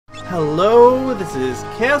Hello, this is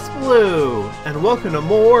Kaosubaloo, and welcome to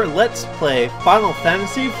more Let's Play Final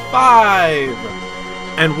Fantasy V!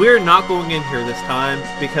 And we're not going in here this time,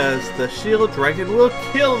 because the shield dragon will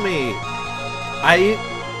kill me! I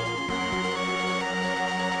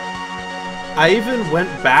even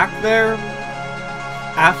went back there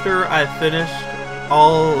after I finished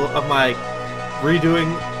all of my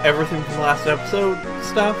redoing everything from the last episode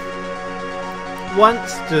stuff.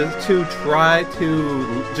 Once to try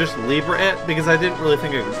to just Libra it, because I didn't really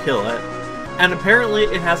think I could kill it. And apparently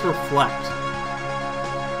it has Reflect.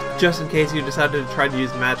 Just in case you decided to try to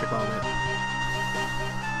use magic on it.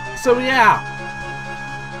 So yeah.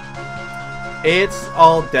 It's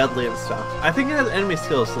all deadly and stuff. I think it has enemy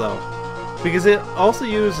skills though. Because it also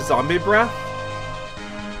uses Zombie Breath.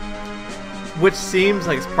 Which seems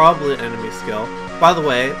like it's probably an enemy skill. By the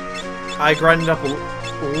way, I grinded up a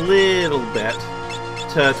little bit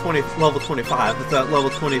to level 25. It's at level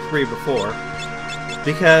 23 before.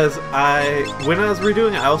 Because when I was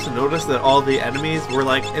redoing it, I also noticed that all the enemies were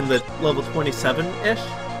like in the level 27-ish.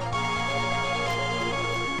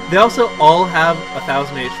 They also all have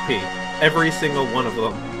 1000 HP. Every single one of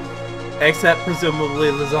them. Except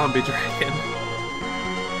presumably the zombie dragon.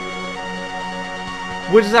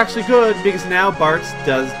 Which is actually good, because now Bartz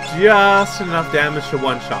does just enough damage to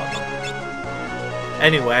one-shot them.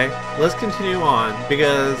 Anyway, let's continue on,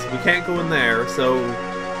 because we can't go in there, so...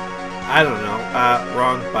 I don't know.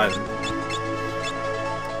 Wrong button.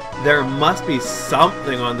 There must be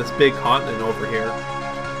something on this big continent over here.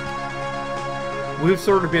 We've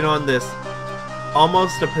sort of been on this...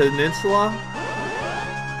 almost a peninsula.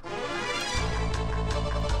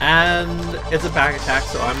 And it's a back attack,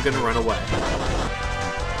 so I'm gonna run away.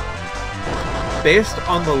 Based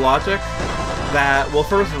on the logic that, well,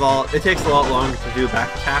 first of all, it takes a lot longer to do back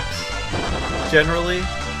attacks, generally,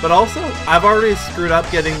 but also, I've already screwed up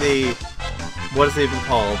getting the, what is it even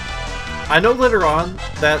called? I know later on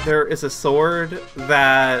that there is a sword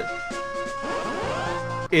that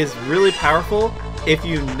is really powerful if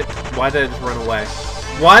you, why did I just run away?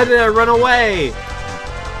 Why did I run away?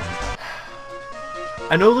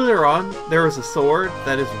 I know later on there is a sword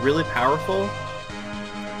that is really powerful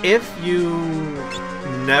if you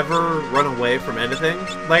never run away from anything.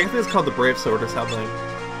 Like, I think it's called the Brave Sword or something.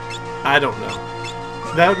 I don't know.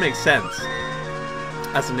 That would make sense.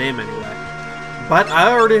 As a name, anyway. But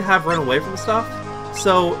I already have run away from stuff,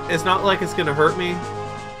 so it's not like it's gonna hurt me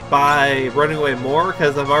by running away more,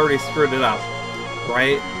 because I've already screwed it up.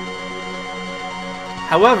 Right?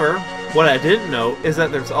 However, what I didn't know is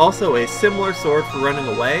that there's also a similar sword for running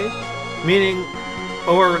away, meaning,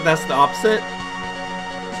 or that's the opposite,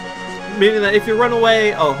 meaning that if you run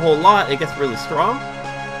away a whole lot, it gets really strong.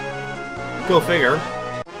 Go figure.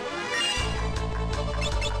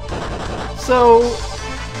 So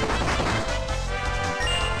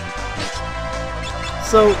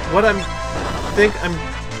what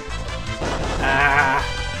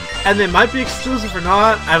and they might be exclusive or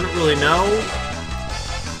not, I don't really know.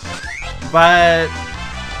 But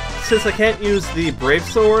since I can't use the Brave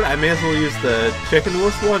Sword, I may as well use the Chicken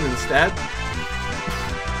Wuss one instead.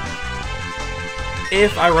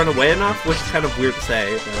 If I run away enough, which is kind of weird to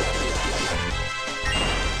say, but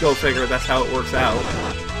go figure, that's how it works out.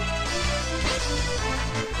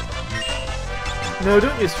 No,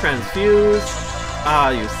 don't use Transfuse. Ah,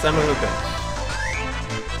 you son of a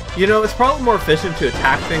bitch. You know, it's probably more efficient to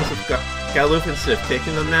attack things with Galoof instead of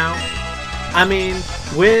kicking them now. I mean,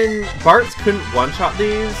 when Bartz couldn't one-shot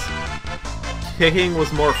these, kicking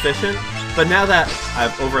was more efficient, but now that I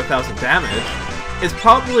have over 1000 damage, it's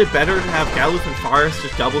probably better to have Galoof and Forest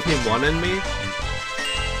just double team one enemy.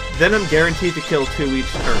 Then I'm guaranteed to kill 2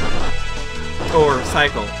 each turn. Or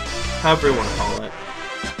cycle, however you want to call it.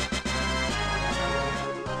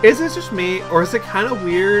 Is it just me, or is it kind of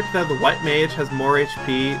weird that the white mage has more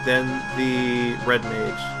HP than the red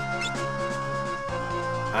mage?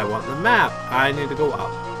 I want the map. I need to go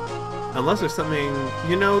up. Unless there's something...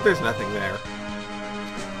 You know, there's nothing there.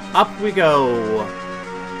 Up we go.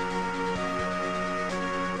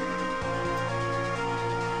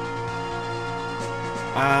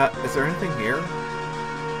 Is there anything here?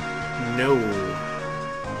 No.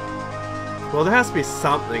 Well, there has to be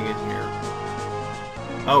something in here.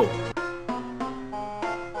 Oh.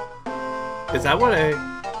 Is that what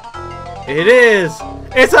It is!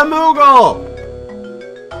 It's a Moogle!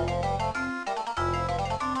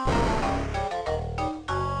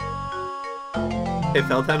 It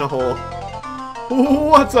fell down a hole.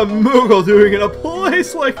 What's a Moogle doing in a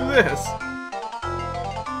place like this?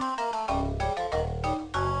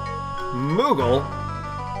 Moogle?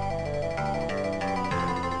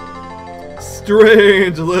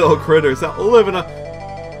 Strange little critters that live in a...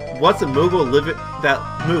 What's a Moogle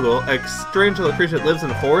a strange little creature that lives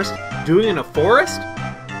in a forest, doing in a forest?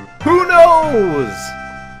 Who knows?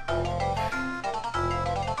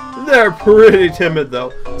 They're pretty timid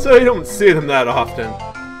though, so you don't see them that often.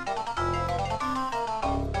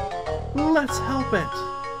 Let's help it.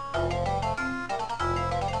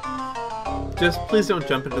 Just please don't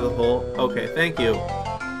jump into the hole. Okay, thank you.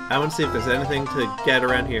 I want to see if there's anything to get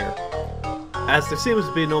around here, as there seems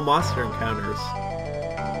to be no monster encounters.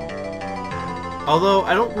 Although,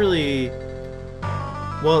 I don't really...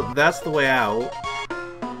 Well, that's the way out.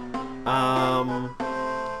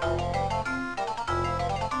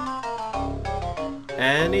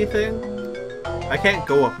 Anything? I can't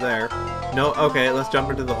go up there. No, okay, let's jump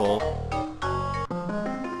into the hole.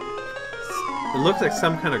 It looks like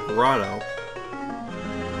some kind of grotto.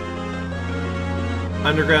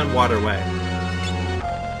 Underground waterway.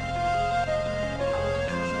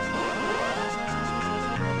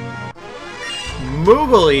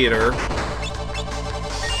 Moogle Eater.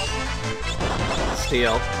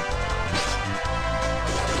 Steal.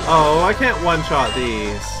 Oh, I can't one-shot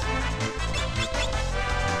these.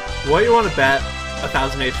 What do you want to bet?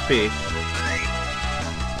 1,000 HP.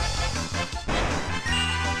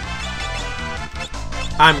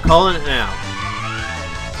 I'm calling it now.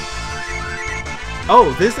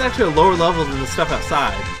 Oh, this is actually a lower level than the stuff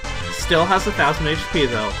outside. Still has 1,000 HP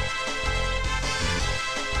though.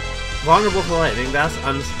 Vulnerable to lightning, that's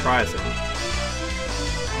unsurprising.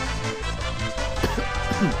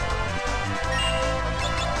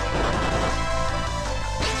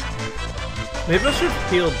 Maybe I should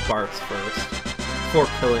have healed Bart's first, before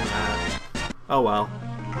killing that. Oh well.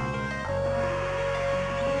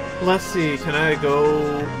 Let's see, can I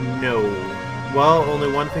go... No. Well,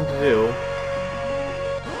 only one thing to do.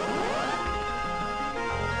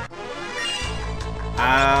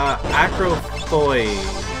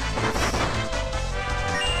 Acrophoids.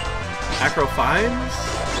 Acrophines?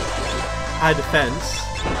 High defense.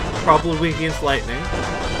 Probably weak against lightning.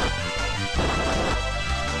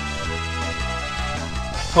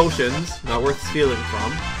 Potions, not worth stealing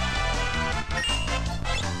from.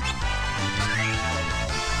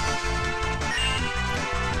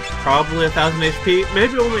 Probably 1,000 HP,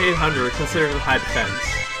 maybe only 800 considering the high defense.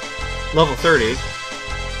 Level 30.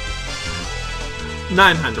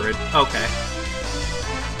 900, okay.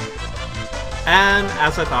 And,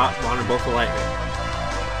 as I thought, vulnerable to lightning.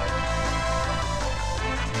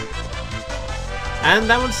 And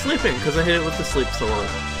that one's sleeping, because I hit it with the sleep sword.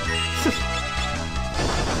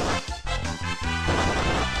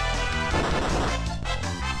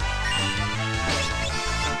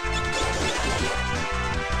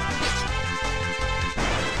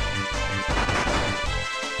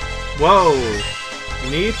 Whoa!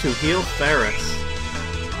 Need to heal Ferris.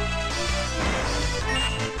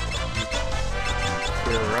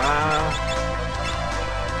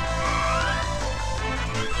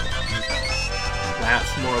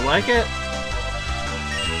 That's more like it.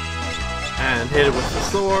 And hit it with the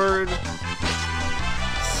sword.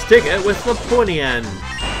 Stick it with the pointy end.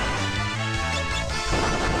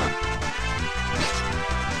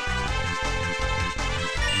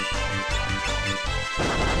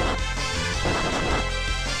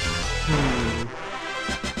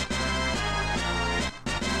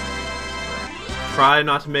 Try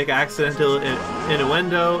not to make accidental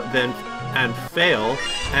innuendo, and fail.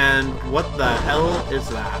 And what the hell is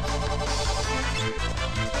that?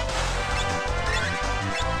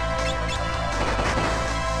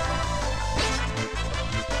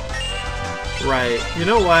 Right. You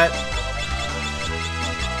know what?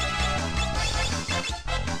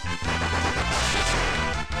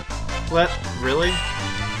 Really?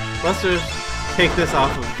 Let's just take this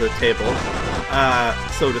off of the table,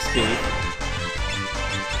 so to speak.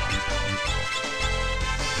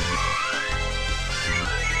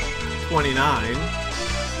 $29.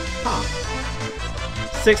 Huh.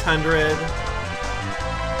 600.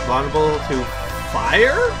 Vulnerable to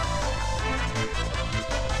fire?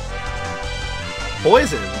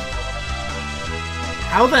 Poison.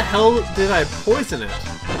 How the hell did I poison it?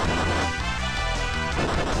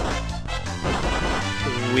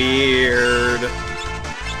 Weird.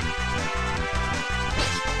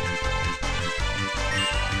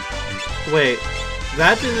 Wait,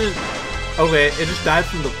 that didn't... Okay, it just died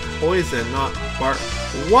from the poison, not Bart.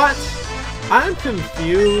 What? I'm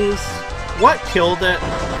confused. What killed it?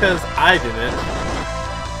 Because I didn't.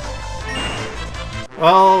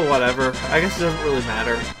 Well, whatever. I guess it doesn't really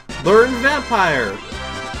matter. Learn Vampire!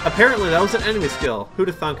 Apparently that was an enemy skill.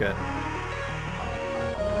 Who'd thunk it?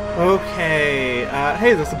 Okay,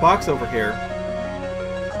 hey, there's a box over here.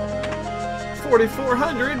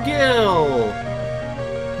 4,400 gil!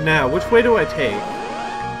 Now, which way do I take?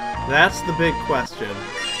 That's the big question.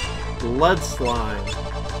 Blood slime.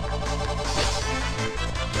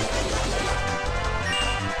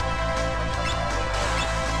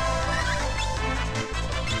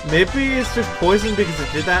 Maybe it's just poison because it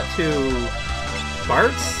did that to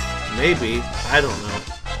Bart's? Maybe. I don't know.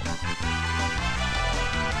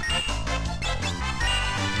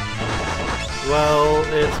 Well,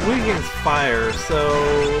 it's weak against fire, so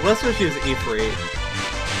let's just use Ifrit.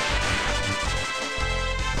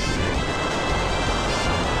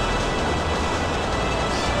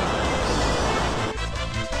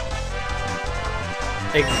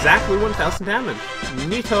 Exactly 1,000 damage.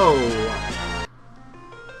 Neato!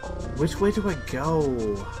 Which way do I go?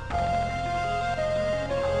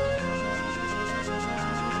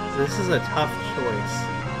 This is a tough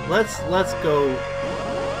choice. Let's go.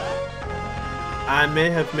 I may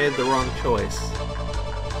have made the wrong choice.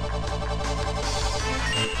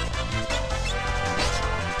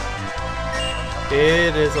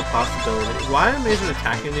 It is a possibility. Why am I even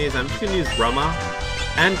attacking these? I'm just gonna use Roma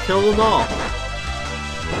and kill them all.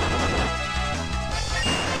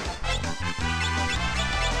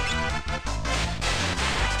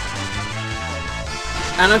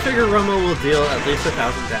 And I figure Roma will deal at least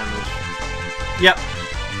 1,000 damage. Yep.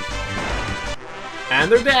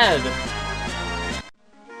 And they're dead!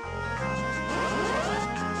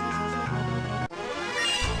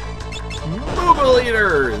 Moogle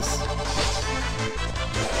Eaters!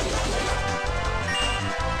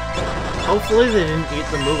 Hopefully they didn't eat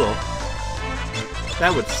the Moogle.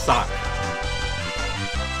 That would suck.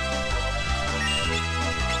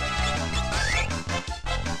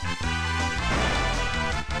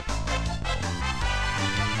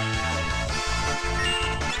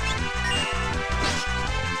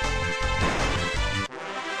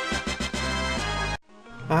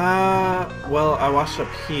 Well, I washed up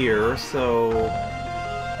here, so...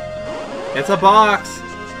 It's a box!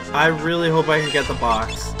 I really hope I can get the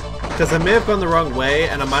box. Because I may have gone the wrong way,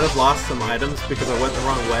 and I might have lost some items because I went the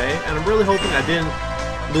wrong way, and I'm really hoping I didn't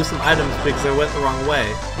lose some items because I went the wrong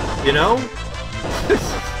way. You know?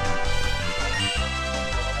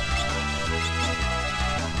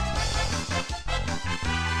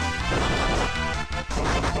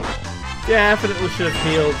 Definitely should have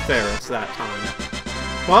healed Ferris that time.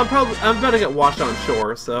 Well, I'm about to get washed on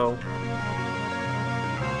shore, so...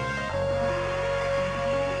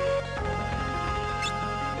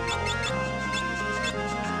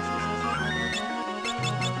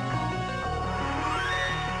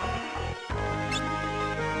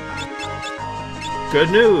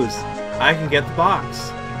 Good news! I can get the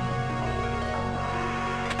box.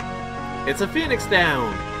 It's a Phoenix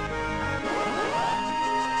down!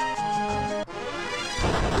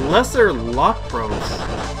 Lesser Locros.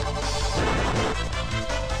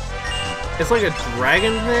 It's like a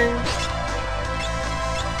dragon thing?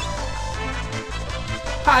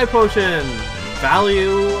 High potion!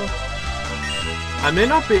 Value! I may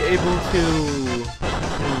not be able to...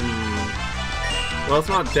 Well, it's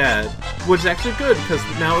not dead. Which is actually good, because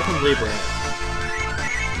now it can Libra it.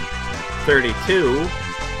 32?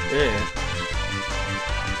 Eh.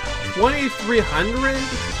 2,300?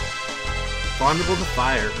 Vulnerable to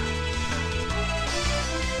fire.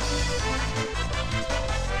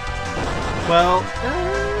 Well,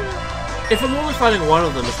 if I'm only fighting one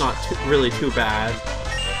of them, it's not really too bad.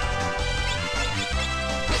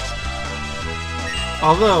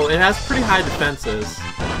 Although, it has pretty high defenses.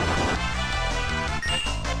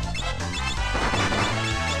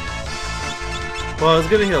 Well, I was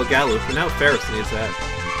gonna heal Galoof, but now Ferris needs that.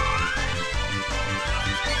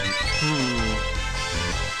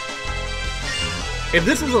 If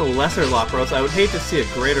this is a lesser Lapros, I would hate to see a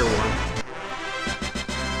greater one.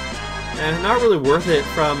 And not really worth it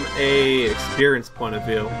from a experience point of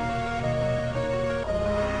view.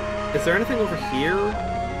 Is there anything over here?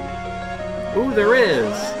 Ooh, there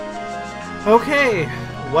is! Okay,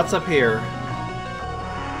 what's up here?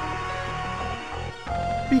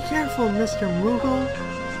 Be careful, Mr. Moogle!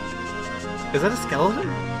 Is that a skeleton?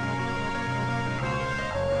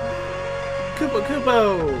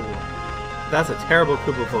 Kupopo! That's a terrible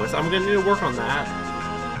Koopa voice. I'm gonna need to work on that.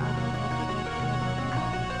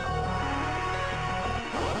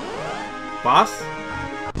 Boss?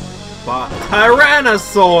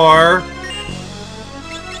 Tyrannosaur!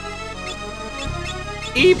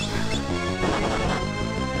 Eep!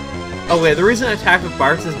 Oh wait, the reason I attacked with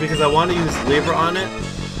Barks is because I want to use Libra on it.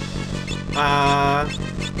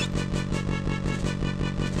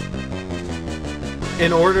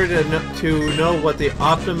 In order to know what the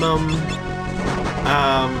optimum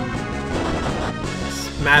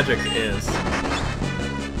magic is.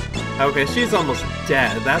 Okay, she's almost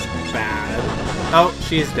dead. That's bad. Oh,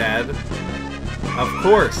 she's dead. Of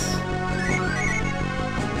course.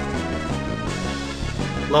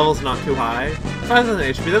 Level's not too high. 5,000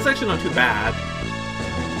 HP, that's actually not too bad.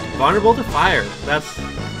 Vulnerable to fire. That's...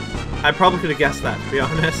 I probably could have guessed that, to be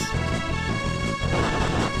honest.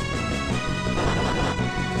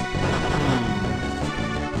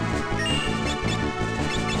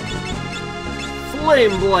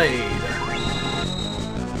 Flame Blade!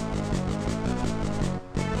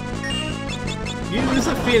 Use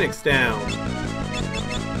a Phoenix down.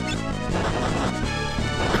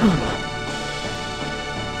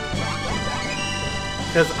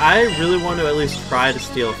 Because I really want to at least try to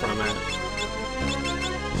steal from it.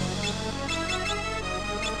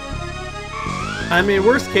 I mean,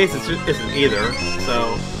 worst case, it isn't either,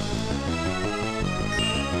 so...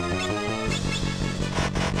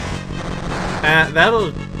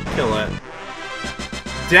 that'll kill it.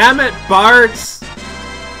 Damn it, Bart's!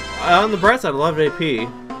 On the bright side, I love AP.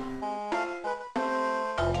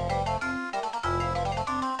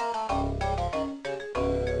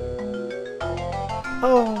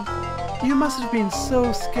 Oh, you must have been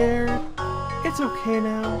so scared. It's okay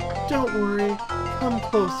now. Don't worry. Come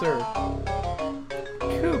closer.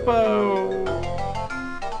 Kupo!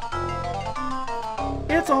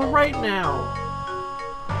 It's alright now.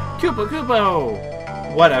 Kupo!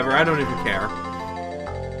 Whatever, I don't even care.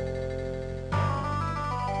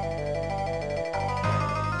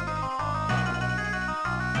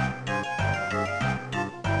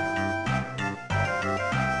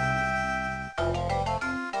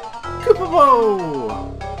 Kupopo!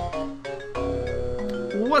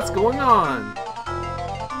 What's going on?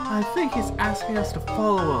 I think he's asking us to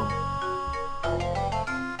follow him.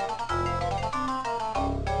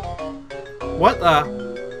 What the?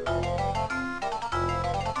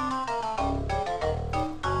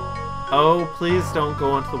 Oh, please don't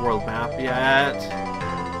go onto the world map yet.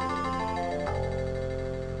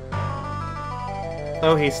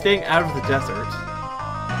 Oh, he's staying out of the desert.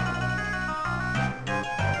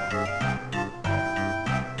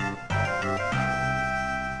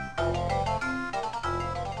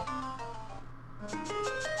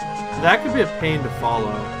 That could be a pain to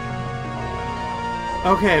follow.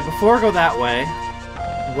 Okay, before I go that way,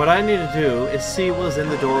 what I need to do is see what was in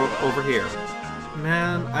the door over here.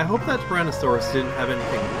 Man, I hope that Tyrannosaurus didn't have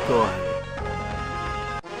anything good.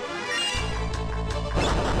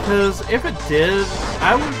 Because if it did,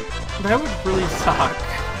 that would really suck.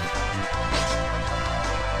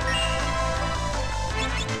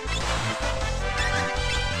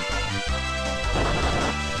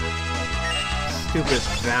 Stupid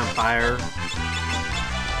vampire.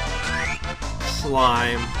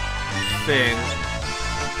 Slime. Thing.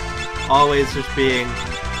 Always just being...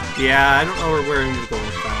 Yeah, I don't know where he's going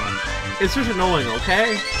with that. It's just annoying,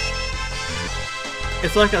 okay?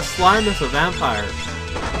 It's like a slime that's a vampire.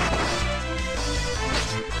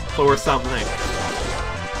 Or something.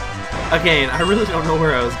 Again, I really don't know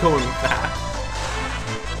where I was going with that.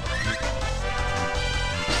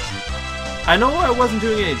 I know I wasn't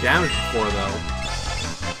doing any damage before, though.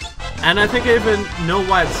 And I think I even know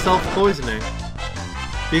why it's self-poisoning.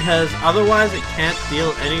 Because otherwise it can't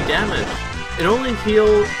deal any damage. It only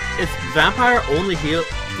heals... Its vampire only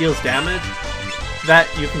deals damage that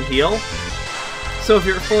you can heal. So if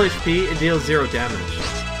you're at full HP, it deals 0 damage.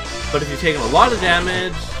 But if you're taking a lot of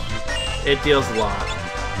damage, it deals a lot.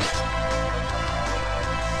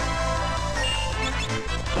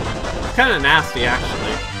 It's kind of nasty,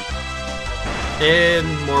 actually. In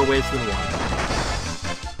more ways than one.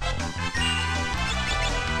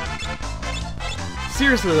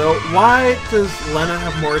 Seriously though, why does Lena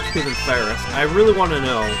have more HP than Cyrus? I really want to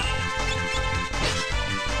know.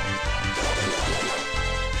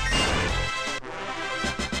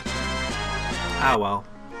 Ah well.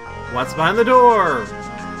 What's behind the door?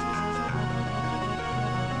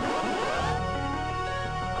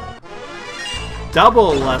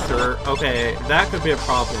 Double lesser. Okay, that could be a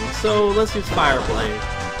problem. So let's use Fire Blade.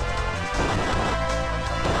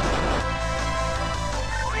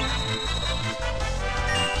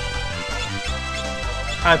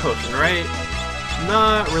 High potion, right?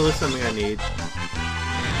 Not really something I need.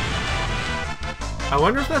 I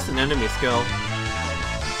wonder if that's an enemy skill.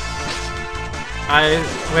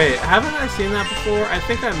 Wait, haven't I seen that before? I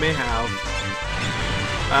think I may have.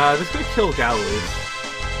 This could kill Galus.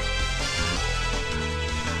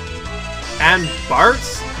 And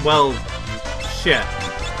Bart's? Well, shit.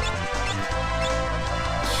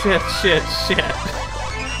 Shit.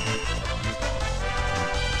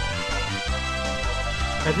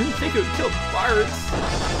 I didn't think it would kill Bartz.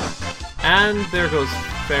 And there goes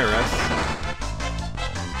Ferris.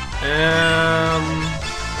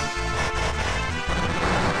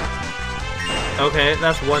 Okay,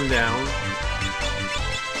 that's one down.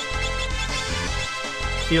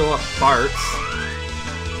 Heal up Bartz.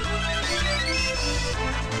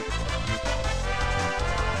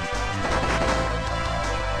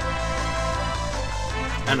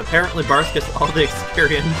 And apparently Bartz gets all the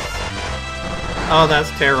experience. Oh, that's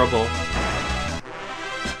terrible.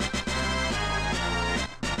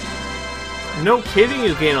 No kidding,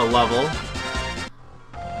 you gain a level.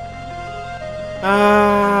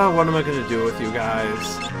 What am I gonna do with you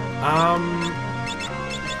guys?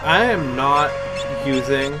 I am not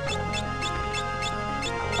using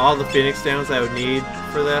all the Phoenix Downs I would need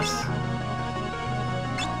for this.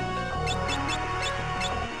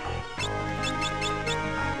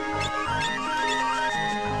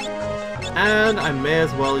 And I may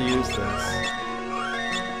as well use this.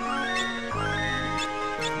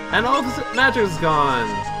 And all of his magic is gone!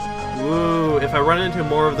 Woo, if I run into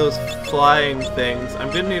more of those flying things, I'm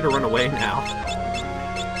gonna need to run away now.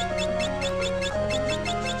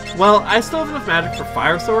 Well, I still have enough magic for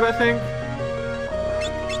Fire Sword, I think.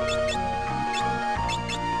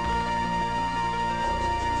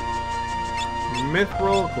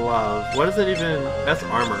 Mithril Glove. What is it even? That's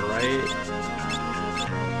armor, right?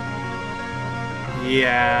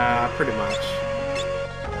 Yeah, pretty much.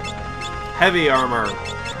 Heavy armor.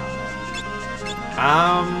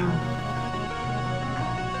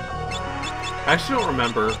 I actually don't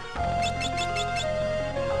remember.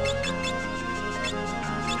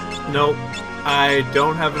 Nope. I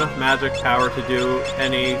don't have enough magic power to do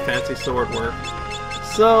any fancy sword work.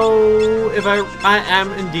 So, if I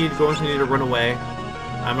am indeed going to need to run away.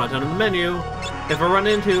 I'm not done in the menu. If I run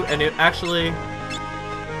into any... Actually...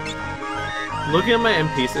 Looking at my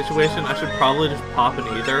MP situation, I should probably just pop an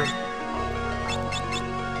either.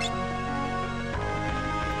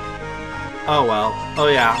 Oh well. Oh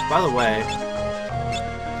yeah, by the way,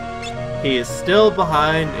 he is still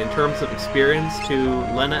behind in terms of experience to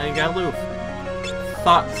Lena and Galoof.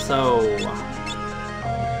 Thought so.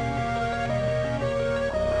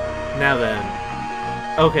 Now then.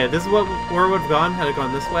 Okay, this is where we've gone. Had it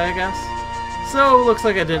gone this way, I guess? So, looks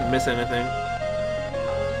like I didn't miss anything.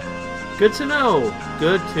 Good to know.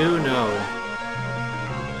 Good to know.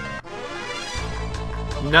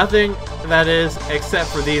 Nothing, that is, except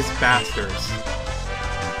for these bastards.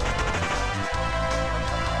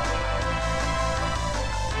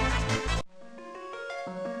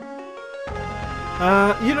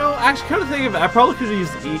 You know, actually, kind of think of it, I probably could have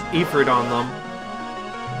used Ifrit on them.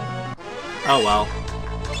 Oh well.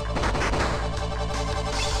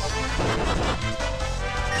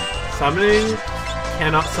 Summoning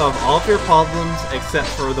cannot solve all of your problems except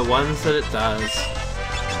for the ones that it does.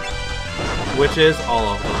 Which is all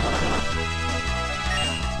of them.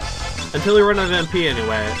 Until you run out of MP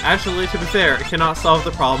anyway. Actually, to be fair, it cannot solve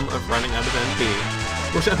the problem of running out of MP.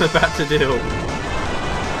 Which I'm about to do.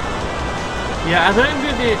 Yeah,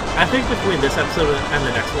 I think between this episode and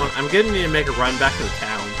the next one, I'm gonna need to make a run back to the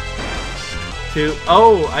town.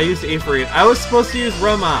 Oh, I used Ifrit. I was supposed to use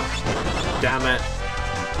Roma! Damn it.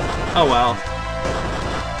 Oh well.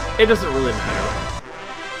 It doesn't really matter.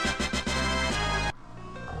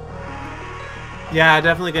 Yeah,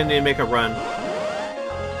 definitely gonna need to make a run.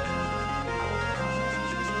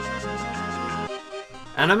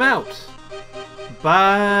 And I'm out.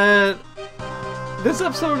 But this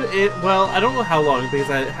episode, well, I don't know how long because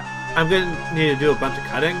I'm gonna need to do a bunch of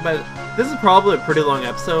cutting, but this is probably a pretty long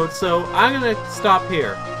episode, so I'm gonna stop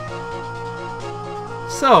here.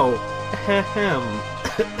 So,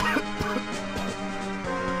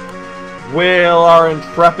 will our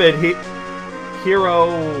intrepid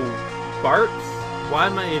hero Bartz? Why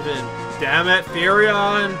am I even... Damn it,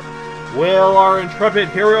 Furion! Will our intrepid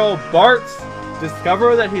hero Bartz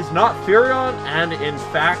discover that he's not Furion, and in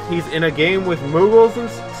fact he's in a game with Moogles and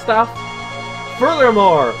stuff?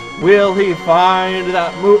 Furthermore, will he find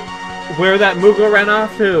that where that Moogle ran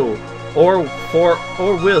off to? Or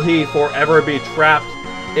will he forever be trapped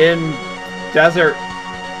in desertness?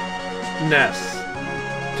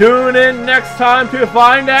 Tune in next time to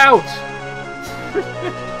find out!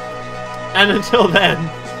 And until then,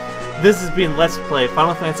 this has been Let's Play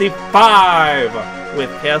Final Fantasy V with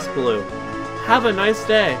Kaosubaloo. Have a nice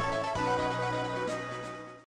day.